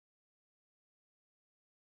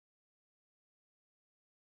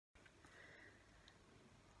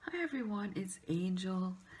Hi everyone, it's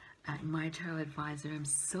Angel at My Tarot Advisor. I'm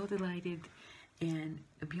so delighted and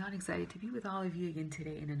beyond excited to be with all of you again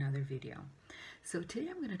today in another video. So today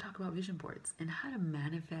I'm going to talk about vision boards and how to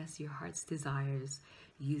manifest your heart's desires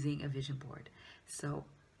using a vision board. So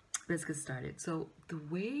let's get started. So the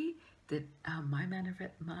way that my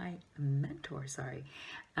mentor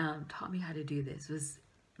taught me how to do this was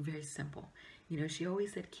very simple. You know, she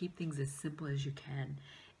always said keep things as simple as you can.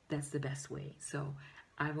 That's the best way. So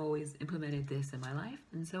I've always implemented this in my life,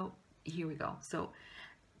 and so here we go. So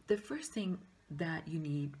the first thing that you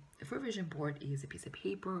need for a vision board is a piece of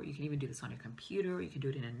paper. You can even do this on your computer. You can do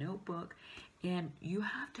it in a notebook, and you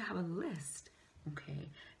have to have a list. Okay,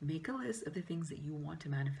 make a list of the things that you want to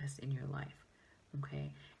manifest in your life.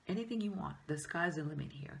 Okay, anything you want. The sky's the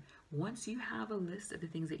limit here. Once you have a list of the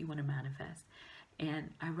things that you want to manifest,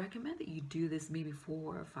 and I recommend that you do this maybe 4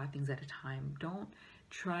 or 5 things at a time. Don't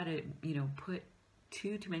try to, put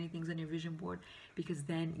too many things on your vision board, because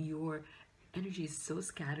then your energy is so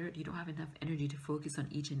scattered. You don't have enough energy to focus on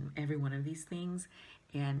each and every one of these things,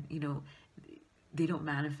 and they don't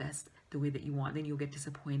manifest the way that you want. Then you'll get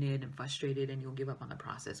disappointed and frustrated, and you'll give up on the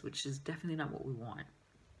process, which is definitely not what we want.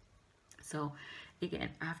 So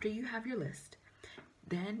again, after you have your list,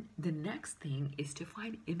 then the next thing is to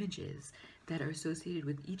find images that are associated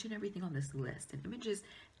with each and everything on this list, and images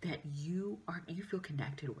that you feel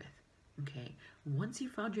connected with. Okay, once you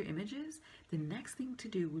found your images, the next thing to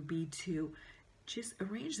do would be to just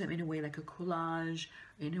arrange them in a way like a collage,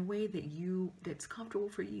 in a way that's comfortable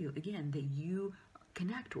for you, again, that you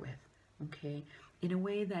connect with. Okay, in a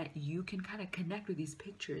way that you can kind of connect with these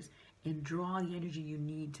pictures and draw the energy you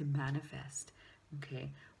need to manifest.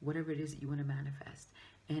 Okay, whatever it is that you want to manifest.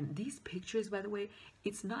 And these pictures, by the way,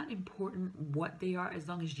 it's not important what they are as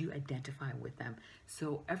long as you identify with them.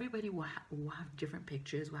 So everybody will have different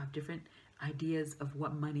pictures, will have different ideas of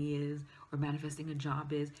what money is or manifesting a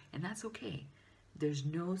job is, and that's okay. There's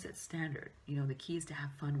no set standard. The key is to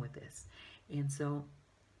have fun with this. And so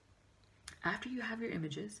after you have your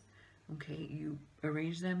images, okay, you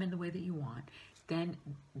arrange them in the way that you want, then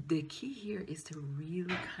the key here is to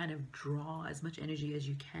really kind of draw as much energy as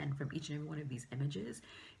you can from each and every one of these images.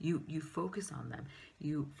 You focus on them.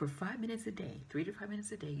 For 5 minutes a day, 3 to 5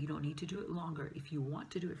 minutes a day. You don't need to do it longer. If you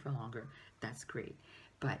want to do it for longer, that's great.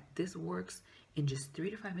 But this works in just 3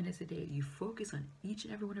 to 5 minutes a day. You focus on each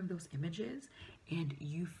and every one of those images, and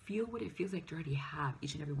you feel what it feels like to already have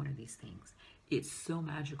each and every one of these things. It's so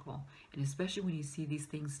magical, and especially when you see these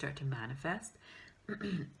things start to manifest,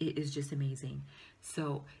 it is just amazing.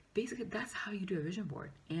 So basically, that's how you do a vision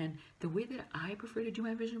board. And the way that I prefer to do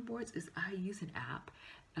my vision boards is I use an app,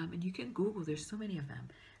 and you can Google, there's so many of them.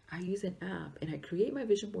 I use an app, and I create my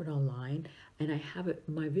vision board online, and I have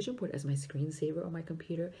my vision board as my screensaver on my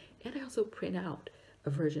computer, and I also print out a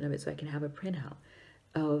version of it so I can have a printout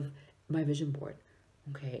of my vision board,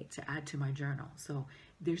 okay, to add to my journal. So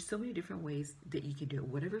there's so many different ways that you can do it.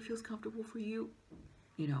 Whatever feels comfortable for you,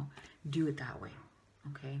 do it that way.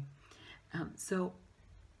 Okay, so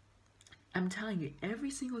I'm telling you, every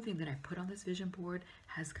single thing that I put on this vision board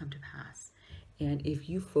has come to pass. And if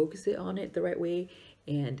you focus it on it the right way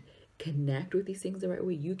and connect with these things the right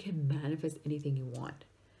way, you can manifest anything you want.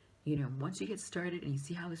 Once you get started and you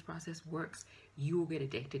see how this process works, you will get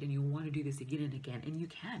addicted and you'll want to do this again and again. And you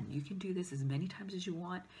can do this as many times as you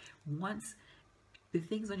want. Once the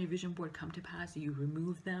things on your vision board come to pass, you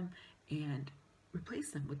remove them and replace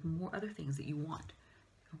them with more other things that you want,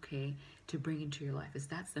 okay, to bring into your life. It's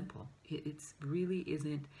that simple. It's really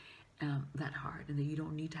isn't that hard, and that you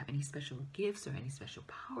don't need to have any special gifts or any special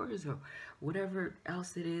powers or whatever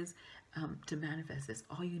else it is to manifest this.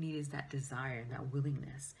 All you need is that desire, that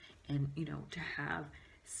willingness, and to have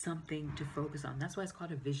something to focus on. That's why it's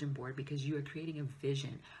called a vision board, because you are creating a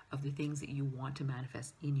vision of the things that you want to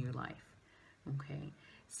manifest in your life. Okay,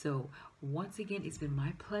 so once again, it's been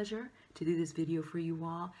my pleasure to do this video for you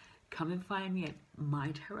all. Come and find me at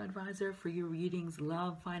My Tarot Advisor for your readings,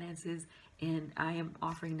 love, finances, and I am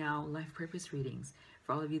offering now life purpose readings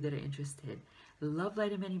for all of you that are interested. Love,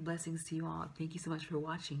 light, and many blessings to you all. Thank you so much for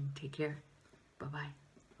watching. Take care. Bye-bye.